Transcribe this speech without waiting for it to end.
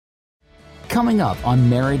Coming up on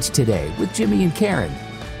Marriage Today with Jimmy and Karen.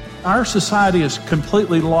 Our society has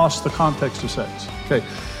completely lost the context of sex. Okay,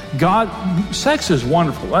 sex is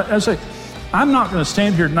wonderful. I say, I'm not going to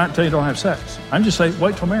stand here tonight and tell you don't have sex. I'm just saying,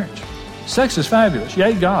 wait till marriage. Sex is fabulous.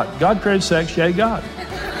 Yay, God. God created sex. Yay, God.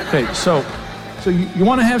 Okay, so you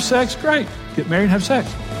want to have sex? Great. Get married and have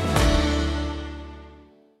sex.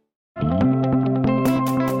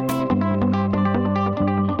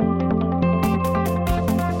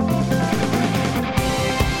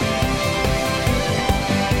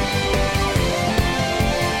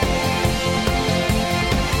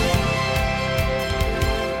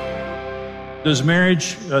 Does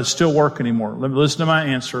marriage still work anymore? Listen to my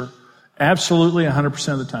answer. Absolutely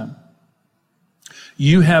 100% of the time.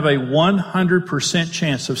 You have a 100%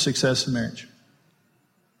 chance of success in marriage.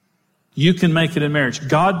 You can make it in marriage.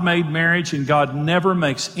 God made marriage, and God never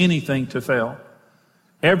makes anything to fail.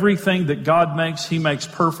 Everything that God makes, He makes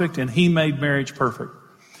perfect, and He made marriage perfect.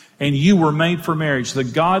 And you were made for marriage. The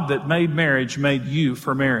God that made marriage made you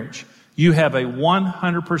for marriage. You have a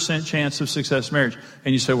 100% chance of success in marriage.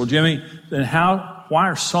 And you say, well, Jimmy, then why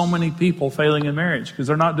are so many people failing in marriage? Because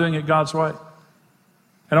they're not doing it God's way.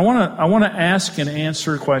 And I want to ask and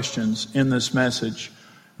answer questions in this message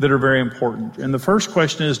that are very important. And the first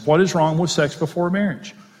question is, what is wrong with sex before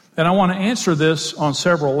marriage? And I want to answer this on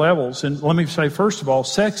several levels. And let me say, first of all,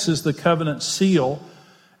 sex is the covenant seal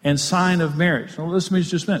and sign of marriage. Now, listen to me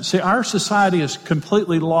just a minute. See, our society has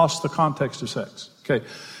completely lost the context of sex. Okay.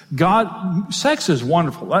 Sex is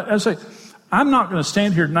wonderful. I say, I'm not going to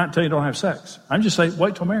stand here tonight and tell you don't have sex. I'm just saying,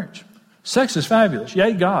 wait till marriage. Sex is fabulous.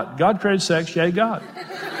 Yay, God. God created sex. Yay, God.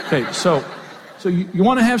 Okay, so you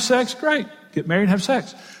want to have sex? Great. Get married and have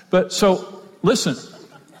sex. But so, listen,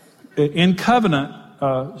 in covenant,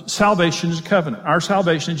 salvation is a covenant. Our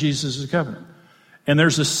salvation in Jesus is a covenant. And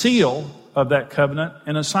there's a seal of that covenant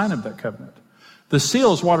and a sign of that covenant. The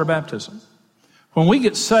seal is water baptism. When we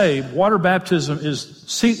get saved, water baptism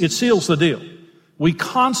it seals the deal. We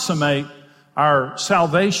consummate our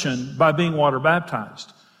salvation by being water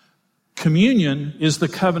baptized. Communion is the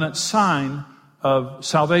covenant sign of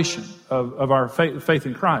salvation, of our faith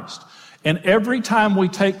in Christ. And every time we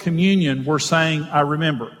take communion, we're saying, I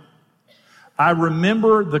remember. I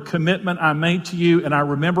remember the commitment I made to you, and I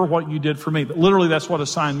remember what you did for me. Literally, that's what a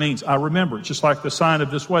sign means. I remember. It's just like the sign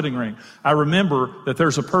of this wedding ring. I remember that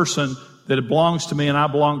there's a person that it belongs to me and I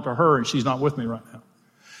belong to her, and she's not with me right now.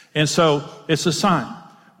 And so it's a sign.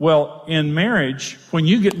 Well, in marriage, when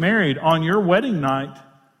you get married on your wedding night,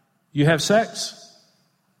 you have sex.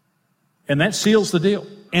 And that seals the deal.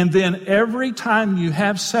 And then every time you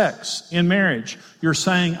have sex in marriage, you're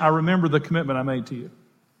saying, I remember the commitment I made to you.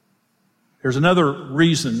 There's another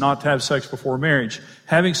reason not to have sex before marriage.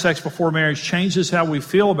 Having sex before marriage changes how we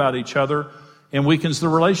feel about each other and weakens the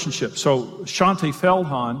relationship. So Shanti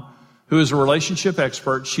Feldhahn, who is a relationship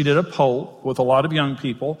expert, she did a poll with a lot of young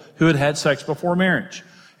people who had had sex before marriage.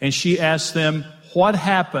 And she asked them what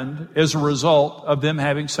happened as a result of them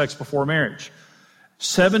having sex before marriage.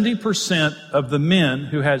 70% of the men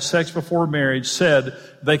who had sex before marriage said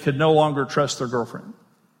they could no longer trust their girlfriend.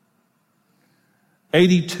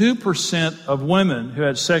 82% of women who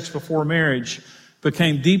had sex before marriage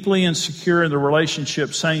became deeply insecure in the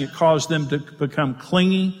relationship, saying it caused them to become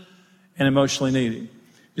clingy and emotionally needy.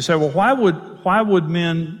 You say, well, why would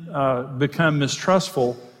men become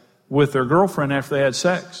mistrustful with their girlfriend after they had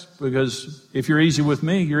sex? Because if you're easy with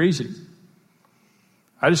me, you're easy.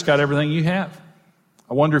 I just got everything you have.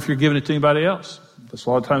 I wonder if you're giving it to anybody else. That's a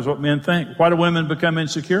lot of times what men think. Why do women become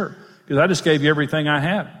insecure? Because I just gave you everything I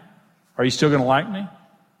have. Are you still going to like me?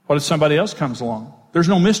 What if somebody else comes along? There's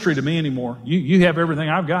no mystery to me anymore. You have everything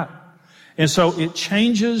I've got. And so it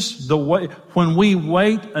changes the way. When we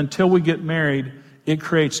wait until we get married, it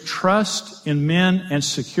creates trust in men and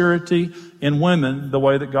security in women the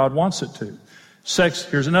way that God wants it to. Sex,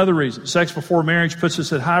 here's another reason. Sex before marriage puts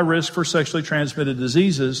us at high risk for sexually transmitted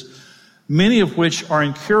diseases, many of which are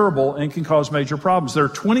incurable and can cause major problems. There are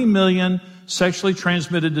 20 million sexually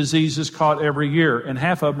transmitted diseases caught every year, and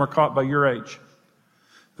half of them are caught by your age.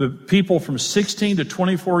 The people from 16 to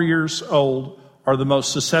 24 years old are the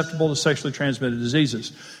most susceptible to sexually transmitted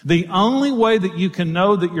diseases. The only way that you can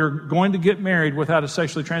know that you're going to get married without a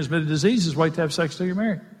sexually transmitted disease is wait to have sex till you're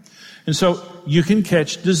married. And so you can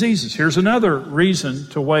catch diseases. Here's another reason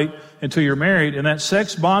to wait until you're married, and that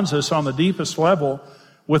sex bonds us on the deepest level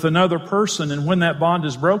with another person, and when that bond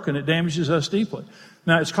is broken, it damages us deeply.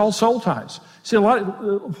 Now, it's called soul ties. See, a lot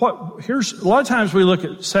of times we look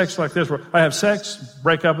at sex like this, where I have sex,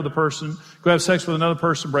 break up with a person, go have sex with another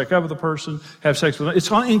person, break up with a person, have sex with another. It's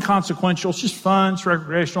inconsequential. It's just fun. It's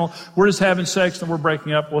recreational. We're just having sex and we're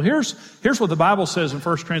breaking up. Well, here's what the Bible says in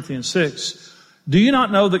 1 Corinthians 6. Do you not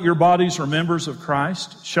know that your bodies are members of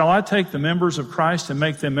Christ? Shall I take the members of Christ and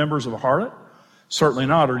make them members of a harlot? Certainly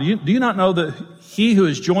not. Or do you not know that he who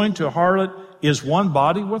is joined to a harlot is one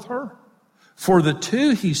body with her? For the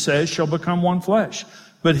two, he says, shall become one flesh.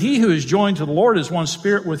 But he who is joined to the Lord is one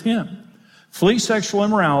spirit with him. Flee sexual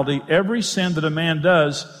immorality. Every sin that a man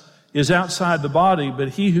does is outside the body, but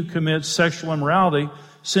he who commits sexual immorality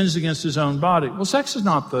sins against his own body. Well, sex is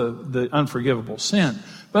not the unforgivable sin.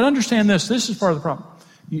 But understand this is part of the problem.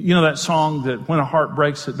 You know that song that when a heart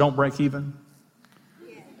breaks, it don't break even?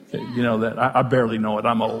 You know that. I barely know it.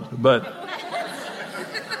 I'm old. But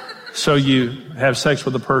so you have sex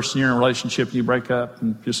with a person, you're in a relationship, and you break up,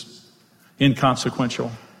 and just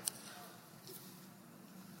inconsequential.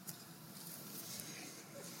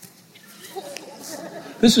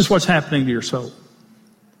 This is what's happening to your soul.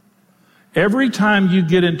 Every time you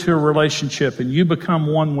get into a relationship and you become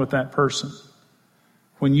one with that person,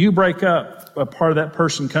 when you break up, a part of that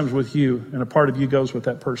person comes with you, and a part of you goes with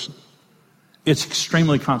that person. It's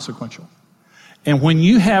extremely consequential. And when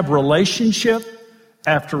you have relationship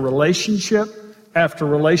after relationship after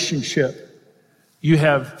relationship, you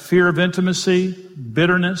have fear of intimacy,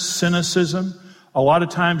 bitterness, cynicism. A lot of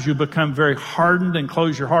times you become very hardened and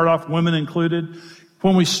close your heart off, women included.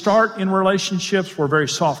 When we start in relationships, we're very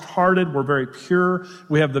soft-hearted, we're very pure,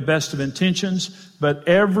 we have the best of intentions. But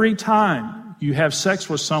every time you have sex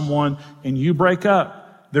with someone and you break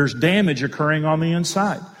up, there's damage occurring on the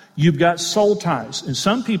inside. You've got soul ties. And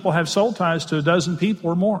some people have soul ties to a dozen people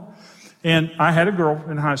or more. And I had a girl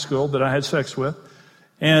in high school that I had sex with.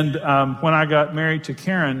 And when I got married to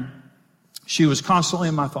Karen, she was constantly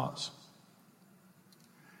in my thoughts.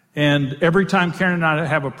 And every time Karen and I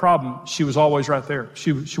have a problem, she was always right there.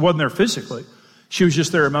 She wasn't there physically. She was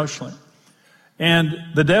just there emotionally. And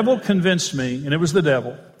the devil convinced me, and it was the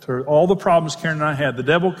devil, to all the problems Karen and I had, the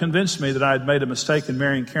devil convinced me that I had made a mistake in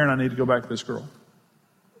marrying Karen. I need to go back to this girl.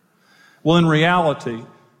 Well, in reality,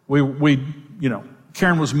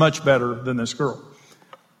 Karen was much better than this girl.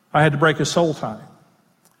 I had to break a soul tie.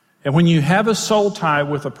 And when you have a soul tie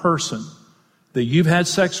with a person that you've had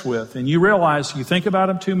sex with, and you realize you think about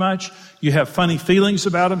them too much, you have funny feelings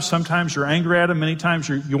about them, sometimes you're angry at them, many times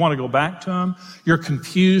you want to go back to them, you're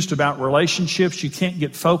confused about relationships, you can't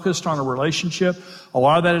get focused on a relationship. A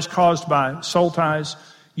lot of that is caused by soul ties.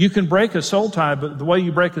 You can break a soul tie, but the way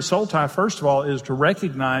you break a soul tie, first of all, is to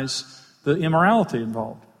recognize the immorality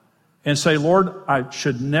involved. And say, Lord, I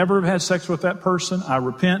should never have had sex with that person. I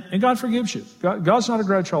repent. And God forgives you. God's not a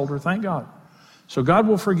grudge holder, thank God. So God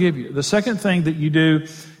will forgive you. The second thing that you do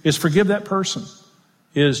is forgive that person.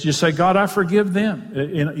 Is just say, God, I forgive them.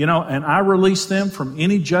 And I release them from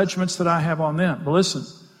any judgments that I have on them. But listen,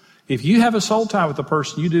 if you have a soul tie with a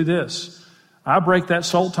person, you do this. I break that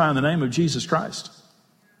soul tie in the name of Jesus Christ.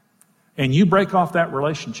 And you break off that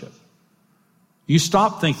relationship. You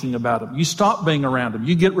stop thinking about them. You stop being around them.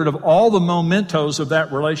 You get rid of all the mementos of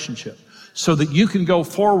that relationship so that you can go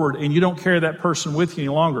forward and you don't carry that person with you any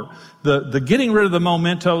longer. The getting rid of the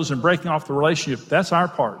mementos and breaking off the relationship, that's our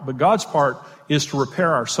part. But God's part is to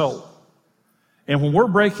repair our soul. And when we're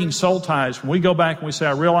breaking soul ties, when we go back and we say,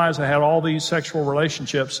 I realize I had all these sexual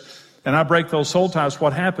relationships and I break those soul ties,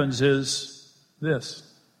 what happens is this.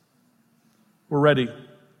 We're ready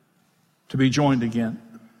to be joined again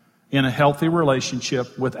in a healthy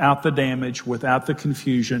relationship without the damage, without the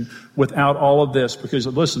confusion, without all of this. Because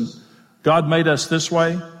listen, God made us this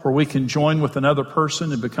way where we can join with another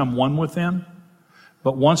person and become one with them.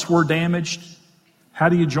 But once we're damaged, how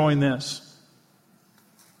do you join this?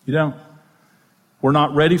 You don't. We're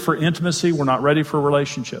not ready for intimacy. We're not ready for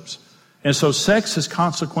relationships. And so sex is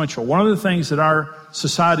consequential. One of the things that our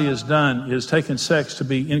society has done is taken sex to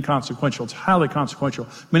be inconsequential. It's highly consequential.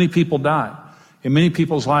 Many people die. And many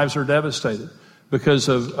people's lives are devastated because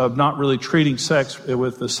of not really treating sex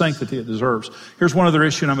with the sanctity it deserves. Here's one other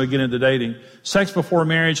issue, and I'm going to get into dating. Sex before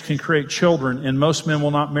marriage can create children, and most men will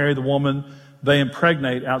not marry the woman they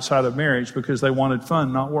impregnate outside of marriage because they wanted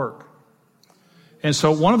fun, not work. And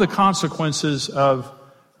so one of the consequences of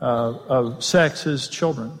sex is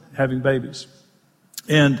children, having babies.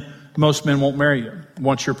 And most men won't marry you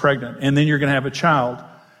once you're pregnant. And then you're going to have a child.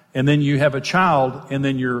 And then you have a child, and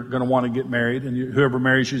then you're going to want to get married, and whoever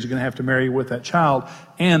marries you is going to have to marry you with that child,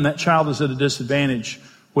 and that child is at a disadvantage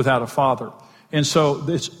without a father. And so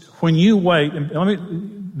when you wait,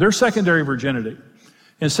 there's secondary virginity.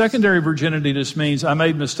 And secondary virginity just means I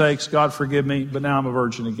made mistakes, God forgive me, but now I'm a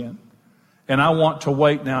virgin again. And I want to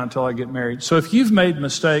wait now until I get married. So if you've made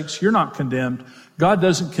mistakes, you're not condemned. God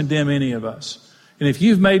doesn't condemn any of us. And if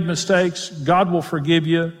you've made mistakes, God will forgive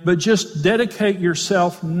you. But just dedicate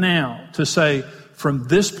yourself now to say, from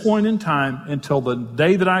this point in time until the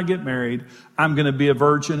day that I get married, I'm going to be a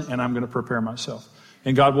virgin and I'm going to prepare myself.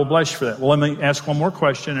 And God will bless you for that. Well, let me ask one more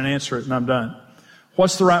question and answer it, and I'm done.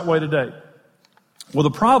 What's the right way to date? Well,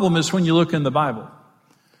 the problem is when you look in the Bible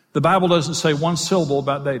doesn't say one syllable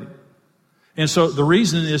about dating. And so the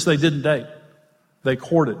reason is they didn't date. They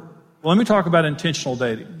courted. Well, let me talk about intentional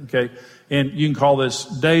dating, okay? And you can call this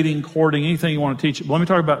dating, courting, anything you want to teach it. But let me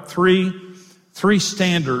talk about three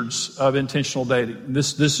standards of intentional dating.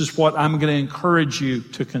 This is what I'm going to encourage you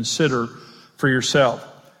to consider for yourself.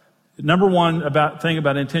 Number one thing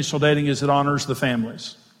about intentional dating is it honors the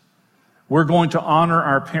families. We're going to honor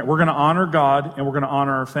our parents. We're going to honor God, and we're going to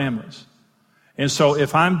honor our families. And so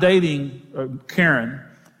if I'm dating Karen,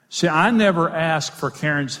 see, I never asked for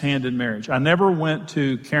Karen's hand in marriage. I never went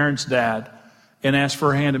to Karen's dad and asked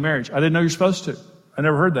for her hand in marriage. I didn't know you're supposed to. I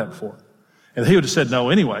never heard that before. And he would have said no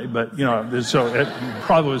anyway, but, so it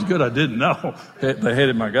probably was good I didn't know. They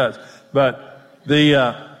hated my guts. But we're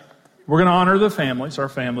going to honor the families, our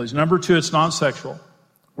families. Number two, it's non-sexual.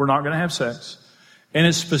 We're not going to have sex. And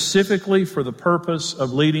it's specifically for the purpose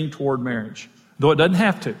of leading toward marriage. Though it doesn't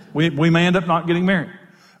have to. We may end up not getting married.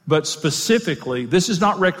 But specifically, this is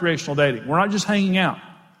not recreational dating. We're not just hanging out.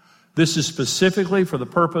 This is specifically for the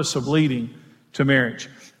purpose of leading to marriage.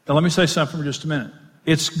 Now let me say something for just a minute.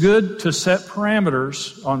 It's good to set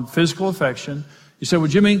parameters on physical affection. You say, well,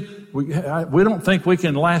 Jimmy, we don't think we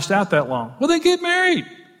can last out that long. Well, then get married.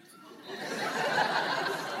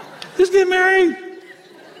 Just get married.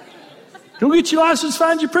 Go get your license,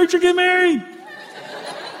 find your preacher, get married.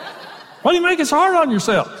 Why do you make it so hard on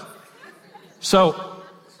yourself? So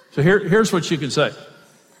here's what you can say.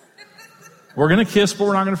 We're going to kiss, but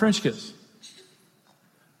we're not going to French kiss.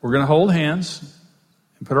 We're going to hold hands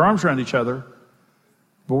and put our arms around each other,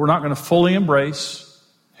 but we're not going to fully embrace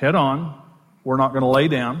head on. We're not going to lay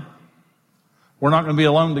down. We're not going to be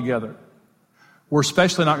alone together. We're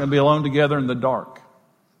especially not going to be alone together in the dark.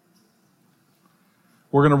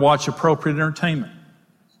 We're going to watch appropriate entertainment.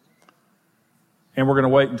 And we're going to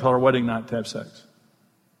wait until our wedding night to have sex.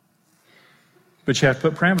 But you have to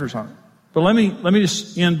put parameters on it. But let me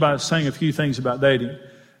just end by saying a few things about dating.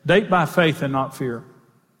 Date by faith and not fear.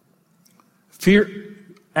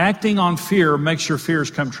 Acting on fear makes your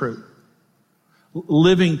fears come true.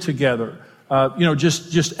 Living together.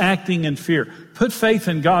 Just acting in fear. Put faith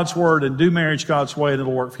in God's word and do marriage God's way and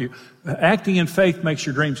it'll work for you. Acting in faith makes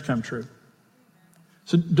your dreams come true.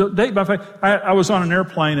 So date by faith. I was on an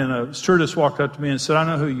airplane and a stewardess walked up to me and said, I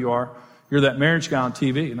know who you are. You're that marriage guy on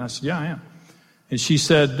TV. And I said, yeah, I am. And she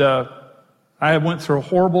said, I went through a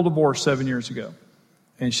horrible divorce 7 years ago.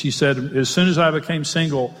 And she said, as soon as I became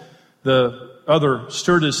single, the other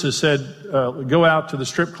stewardesses said, go out to the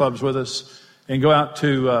strip clubs with us and go out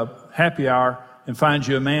to happy hour and find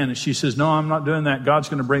you a man. And she says, no, I'm not doing that. God's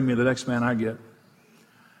going to bring me the next man I get.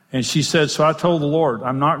 And she said, so I told the Lord,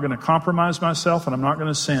 I'm not going to compromise myself and I'm not going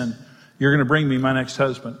to sin. You're going to bring me my next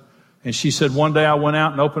husband. And she said, one day I went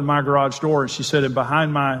out and opened my garage door. And she said, and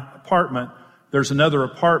behind my apartment, there's another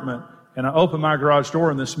apartment. And I opened my garage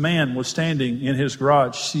door and this man was standing in his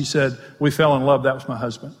garage. She said, we fell in love. That was my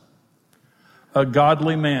husband. A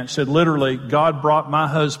godly man. Said literally, God brought my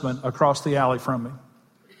husband across the alley from me.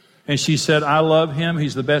 And she said, I love him.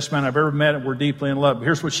 He's the best man I've ever met and we're deeply in love. But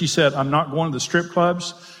here's what she said. I'm not going to the strip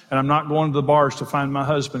clubs and I'm not going to the bars to find my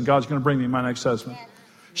husband. God's going to bring me my next husband.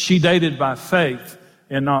 She dated by faith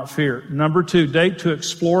and not fear. Number two, date to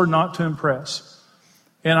explore, not to impress.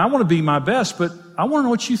 And I want to be my best, but I want to know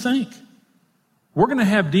what you think. We're going to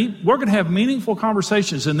have meaningful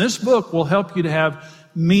conversations. And this book will help you to have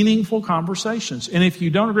meaningful conversations. And if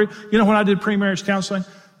you don't agree, when I did pre-marriage counseling,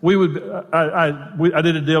 I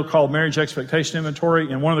did a deal called Marriage Expectation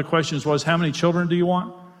Inventory. And one of the questions was, how many children do you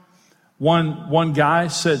want? One guy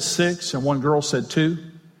said 6 and one girl said 2.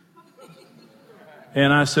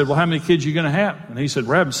 And I said, well, how many kids are you going to have? And he said,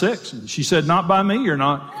 we're having 6. And she said, not by me, you're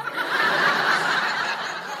not.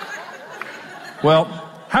 Well,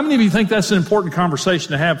 how many of you think that's an important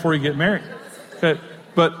conversation to have before you get married? Okay.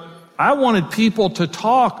 But I wanted people to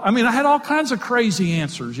talk. I had all kinds of crazy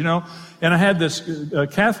answers, And I had this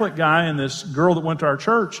Catholic guy and this girl that went to our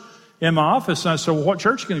church in my office. And I said, well, what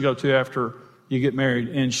church are you going to go to after you get married?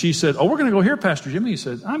 And she said, oh, we're going to go here, Pastor Jimmy. He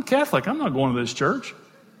said, I'm Catholic. I'm not going to this church.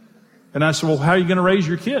 And I said, well, how are you going to raise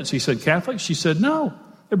your kids? He said, Catholic? She said, no.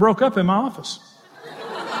 They broke up in my office.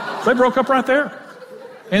 They broke up right there.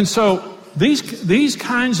 And so these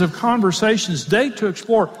kinds of conversations, date to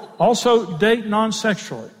explore. Also, date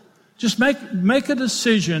non-sexually. Just make a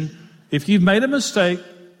decision. If you've made a mistake,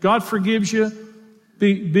 God forgives you.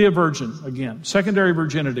 Be a virgin again, secondary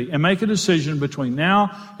virginity, and make a decision between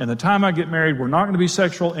now and the time I get married. We're not going to be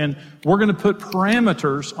sexual, and we're going to put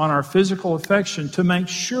parameters on our physical affection to make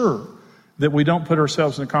sure that we don't put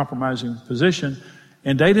ourselves in a compromising position.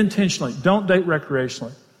 And date intentionally. Don't date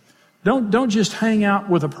recreationally. Don't just hang out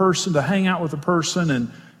with a person to hang out with a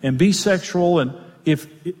person and be sexual. And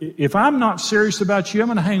if I'm not serious about you, I'm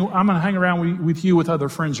going to hang around with you with other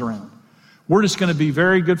friends around. We're just going to be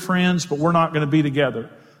very good friends, but we're not going to be together,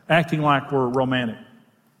 acting like we're romantic.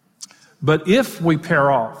 But if we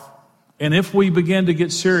pair off, and if we begin to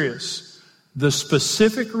get serious, the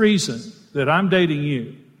specific reason that I'm dating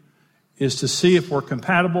you is to see if we're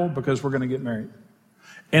compatible, because we're going to get married.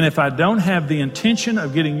 And if I don't have the intention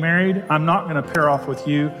of getting married, I'm not going to pair off with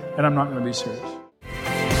you, and I'm not going to be serious.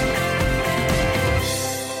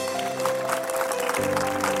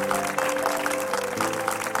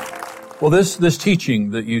 Well, this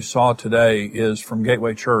teaching that you saw today is from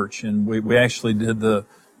Gateway Church, and we actually did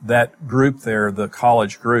that group there, the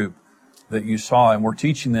college group that you saw, and we're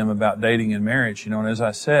teaching them about dating and marriage. And as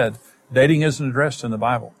I said, dating isn't addressed in the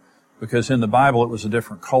Bible, because in the Bible it was a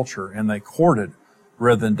different culture, and they courted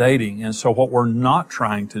rather than dating. And so what we're not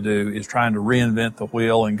trying to do is trying to reinvent the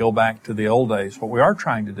wheel and go back to the old days. What we are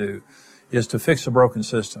trying to do is to fix a broken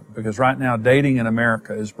system, because right now dating in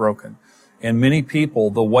America is broken. And many people,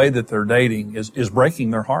 the way that they're dating is breaking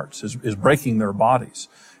their hearts, is breaking their bodies.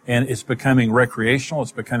 And it's becoming recreational,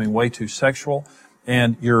 it's becoming way too sexual.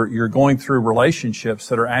 And you're going through relationships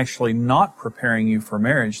that are actually not preparing you for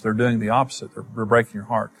marriage. They're doing the opposite. They're breaking your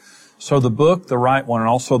heart. So the book, The Right One, and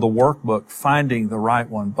also the workbook, Finding the Right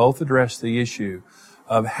One, both address the issue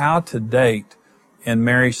of how to date and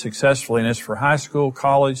marry successfully. And it's for high school,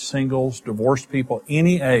 college, singles, divorced people,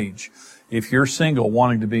 any age. If you're single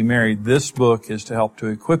wanting to be married, this book is to help to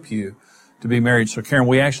equip you to be married. So Karen,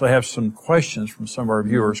 we actually have some questions from some of our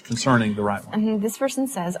viewers concerning The Right One. This person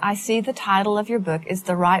says, I see the title of your book is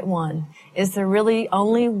The Right One. Is there really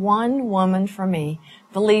only one woman for me?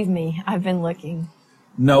 Believe me, I've been looking.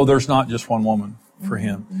 No, there's not just one woman for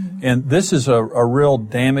him. Mm-hmm. And this is a real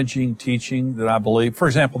damaging teaching that I believe. For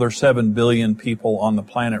example, there's 7 billion people on the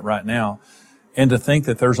planet right now. And to think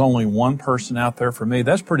that there's only one person out there for me,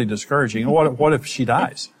 that's pretty discouraging. What if she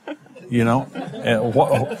dies? And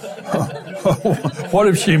what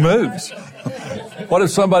if she moves? What if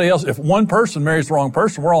somebody else, if one person marries the wrong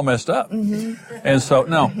person, we're all messed up. Mm-hmm. And so,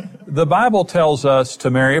 no, the Bible tells us to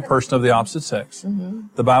marry a person of the opposite sex. Mm-hmm.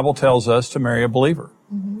 The Bible tells us to marry a believer.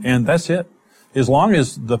 Mm-hmm. And that's it. As long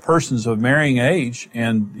as the person's of marrying age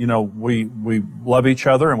and, we love each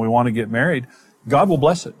other and we want to get married, God will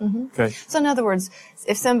bless it. Mm-hmm. Okay. So in other words,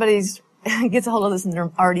 if somebody's gets a hold of this and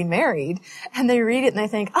they're already married and they read it and they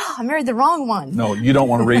think, oh, I married the wrong one. No, you don't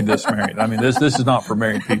want to read this married. I mean, this is not for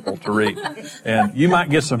married people to read. And you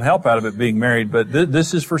might get some help out of it being married, but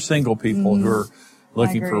this is for single people who are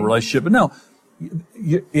looking for a relationship. But no,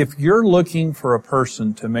 if you're looking for a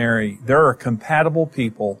person to marry, there are compatible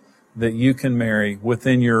people that you can marry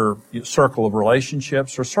within your circle of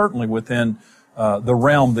relationships, or certainly within the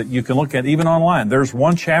realm that you can look at even online. There's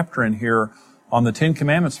one chapter in here on the 10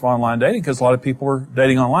 Commandments of online dating, because a lot of people are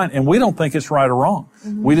dating online, and we don't think it's right or wrong.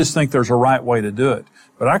 Mm-hmm. We just think there's a right way to do it.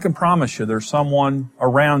 But I can promise you there's someone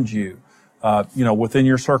around you, within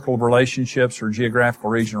your circle of relationships or geographical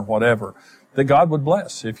region or whatever, that God would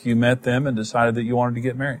bless if you met them and decided that you wanted to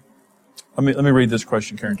get married. Let me read this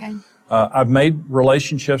question, Karen. Okay. I've made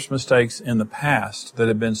relationships mistakes in the past that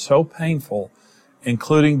have been so painful,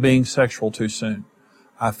 including being sexual too soon.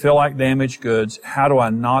 I feel like damaged goods. How do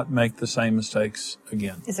I not make the same mistakes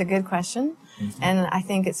again? It's a good question. Mm-hmm. And I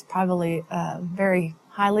think it's probably very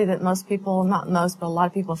highly that most people, not most, but a lot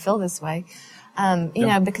of people feel this way.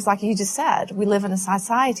 Because like you just said, we live in a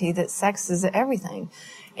society that sex is everything.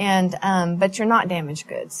 And, but you're not damaged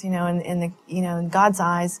goods, in God's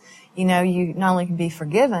eyes, you not only can be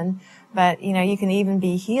forgiven, but, you can even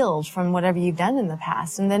be healed from whatever you've done in the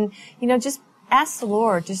past. And then, just ask the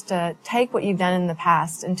Lord just to take what you've done in the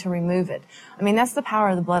past and to remove it. I mean, that's the power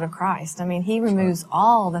of the blood of Christ. I mean, He removes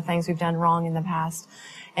all the things we've done wrong in the past.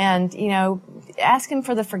 And, ask Him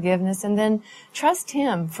for the forgiveness and then trust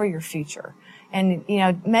Him for your future. And,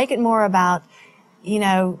 make it more about,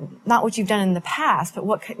 not what you've done in the past, but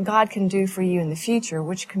what God can do for you in the future,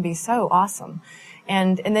 which can be so awesome.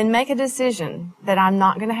 And then make a decision that I'm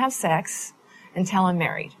not going to have sex until I'm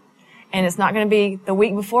married. And it's not going to be the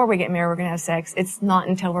week before we get married, we're going to have sex. It's not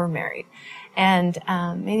until we're married. And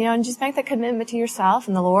just make that commitment to yourself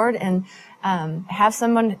and the Lord, and have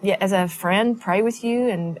someone as a friend pray with you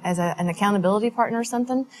and as an accountability partner or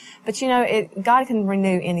something. But God can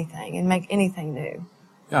renew anything and make anything new.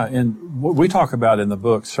 Yeah, and we talk about in the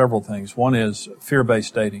book several things. One is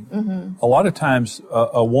fear-based dating. Mm-hmm. A lot of times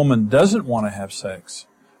a woman doesn't want to have sex,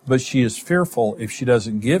 but she is fearful if she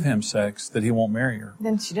doesn't give him sex that he won't marry her.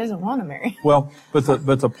 Then she doesn't want to marry. Well, but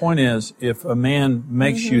the point is, if a man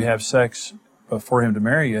makes you have sex for him to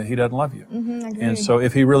marry you, he doesn't love you. Mm-hmm, I agree. And so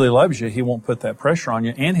if he really loves you, he won't put that pressure on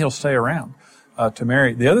you, and he'll stay around to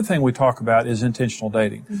marry. The other thing we talk about is intentional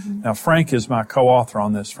dating. Mm-hmm. Now, Frank is my co-author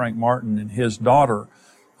on this, Frank Martin, and his daughter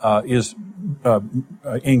is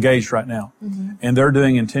engaged right now. Mm-hmm. And they're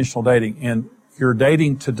doing intentional dating. And you're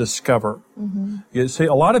dating to discover. Mm-hmm. You see,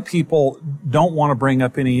 a lot of people don't want to bring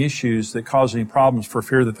up any issues that cause any problems for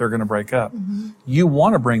fear that they're going to break up. Mm-hmm. You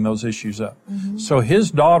want to bring those issues up. Mm-hmm. So his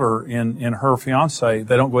daughter and her fiance,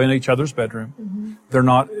 they don't go in each other's bedroom. Mm-hmm. They're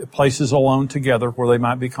not places alone together where they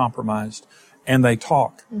might be compromised. And they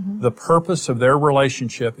talk. Mm-hmm. The purpose of their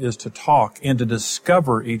relationship is to talk and to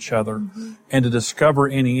discover each other, mm-hmm. and to discover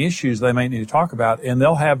any issues they may need to talk about. And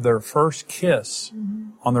they'll have their first kiss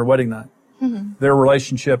on their wedding night. Mm-hmm. Their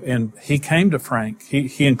relationship, and he came to Frank.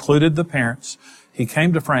 He included the parents. He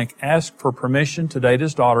came to Frank, asked for permission to date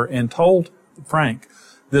his daughter, and told Frank,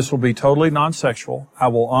 this will be totally non-sexual. I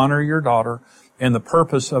will honor your daughter, and the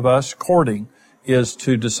purpose of us courting is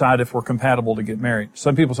to decide if we're compatible to get married.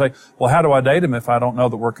 Some people say, well, how do I date him if I don't know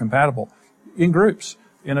that we're compatible? In groups,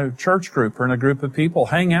 in a church group or in a group of people,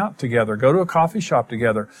 hang out together, go to a coffee shop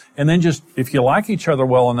together, and then just, if you like each other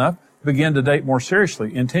well enough, begin to date more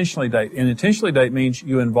seriously, intentionally date. And intentionally date means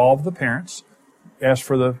you involve the parents, ask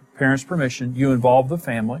for the parents' permission, you involve the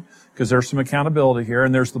family, because there's some accountability here,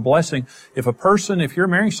 and there's the blessing. If you're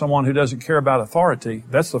marrying someone who doesn't care about authority,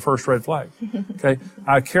 that's the first red flag. Okay?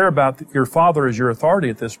 I care about your father as your authority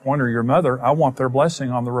at this point, or your mother. I want their blessing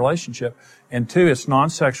on the relationship. And 2, it's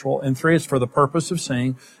non-sexual. And 3, it's for the purpose of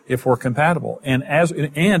seeing if we're compatible. And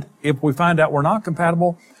if we find out we're not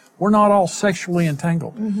compatible, we're not all sexually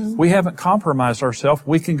entangled. Mm-hmm. We haven't compromised ourselves.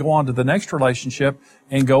 We can go on to the next relationship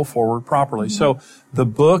and go forward properly. Mm-hmm. So the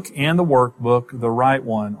book and the workbook, the right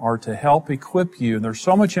one, are to help equip you. And there's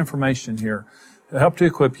so much information here to help to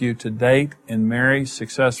equip you to date and marry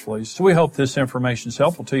successfully. So we hope this information is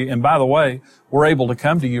helpful to you. And by the way, we're able to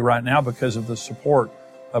come to you right now because of the support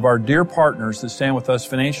of our dear partners that stand with us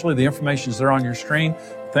financially. The information is there on your screen.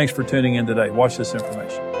 Thanks for tuning in today. Watch this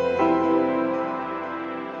information.